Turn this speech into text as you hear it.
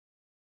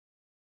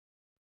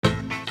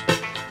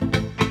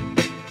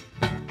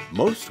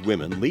Most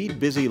women lead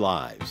busy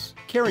lives,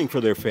 caring for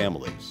their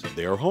families,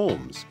 their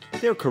homes,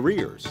 their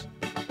careers.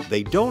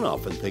 They don't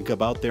often think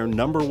about their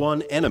number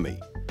one enemy,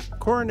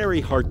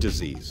 coronary heart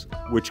disease,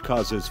 which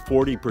causes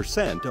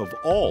 40% of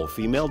all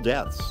female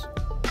deaths.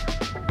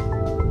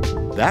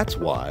 That's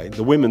why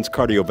the Women's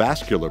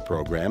Cardiovascular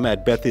program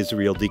at Beth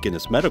Israel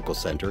Deaconess Medical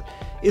Center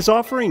is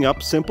offering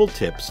up simple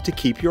tips to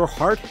keep your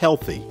heart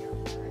healthy.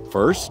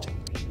 First,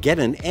 get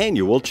an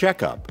annual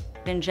checkup.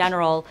 In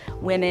general,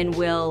 women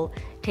will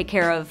take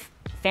care of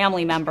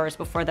family members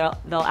before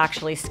they'll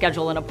actually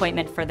schedule an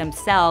appointment for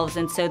themselves,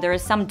 and so there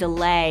is some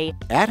delay.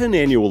 At an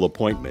annual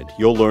appointment,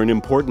 you'll learn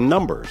important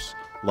numbers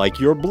like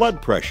your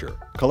blood pressure,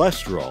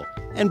 cholesterol,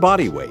 and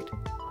body weight,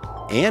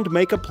 and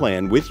make a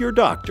plan with your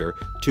doctor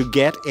to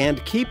get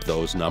and keep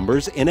those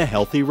numbers in a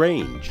healthy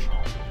range.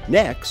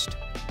 Next,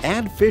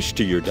 add fish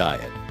to your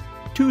diet.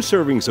 2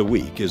 servings a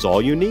week is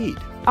all you need.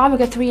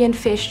 Omega-3 in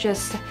fish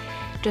just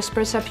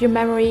spurs up your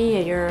memory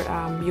and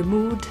your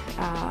mood.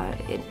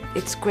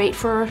 It's great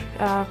for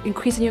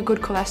increasing your good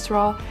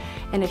cholesterol,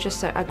 and it's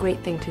just a great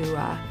thing to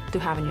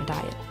have in your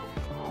diet.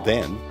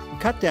 Then,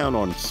 cut down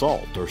on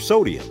salt or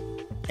sodium.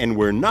 And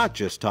we're not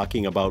just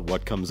talking about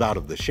what comes out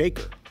of the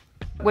shaker.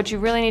 What you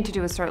really need to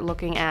do is start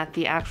looking at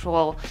the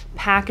actual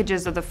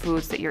packages of the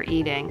foods that you're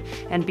eating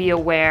and be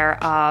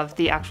aware of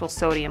the actual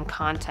sodium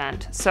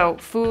content. So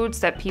foods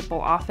that people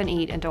often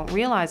eat and don't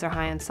realize are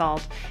high in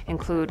salt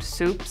include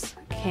soups.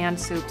 Canned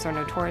soups are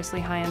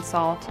notoriously high in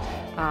salt.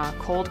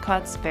 Cold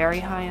cuts, very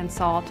high in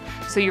salt.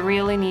 So you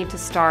really need to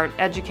start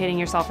educating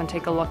yourself and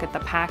take a look at the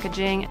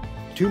packaging.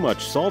 Too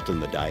much salt in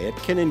the diet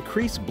can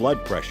increase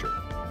blood pressure,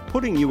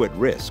 putting you at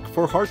risk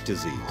for heart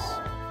disease.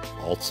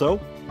 Also,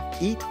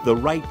 eat the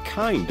right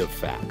kind of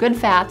fat. Good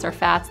fats are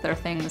fats that are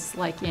things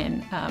like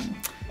in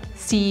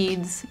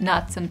seeds,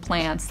 nuts, and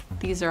plants.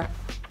 These are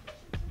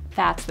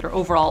fats that are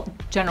overall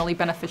generally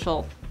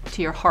beneficial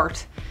to your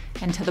heart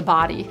and to the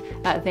body.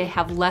 They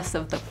have less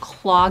of the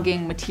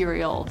clogging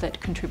material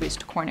that contributes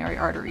to coronary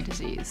artery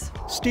disease.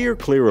 Steer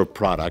clear of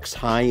products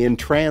high in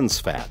trans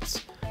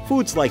fats,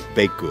 foods like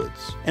baked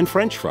goods and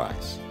French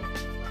fries.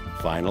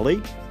 Finally,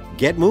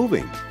 get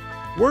moving.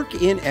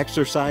 Work in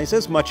exercise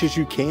as much as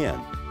you can.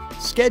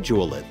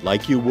 Schedule it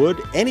like you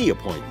would any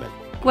appointment.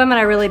 Women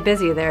are really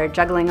busy. They're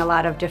juggling a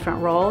lot of different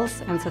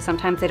roles, and so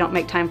sometimes they don't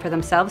make time for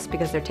themselves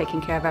because they're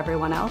taking care of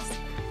everyone else.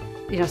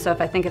 So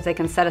if they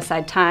can set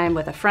aside time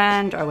with a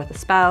friend or with a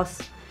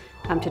spouse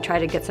to try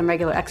to get some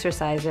regular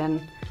exercise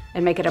in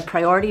and make it a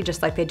priority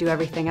just like they do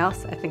everything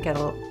else, I think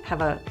it'll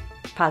have a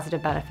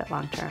positive benefit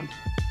long term.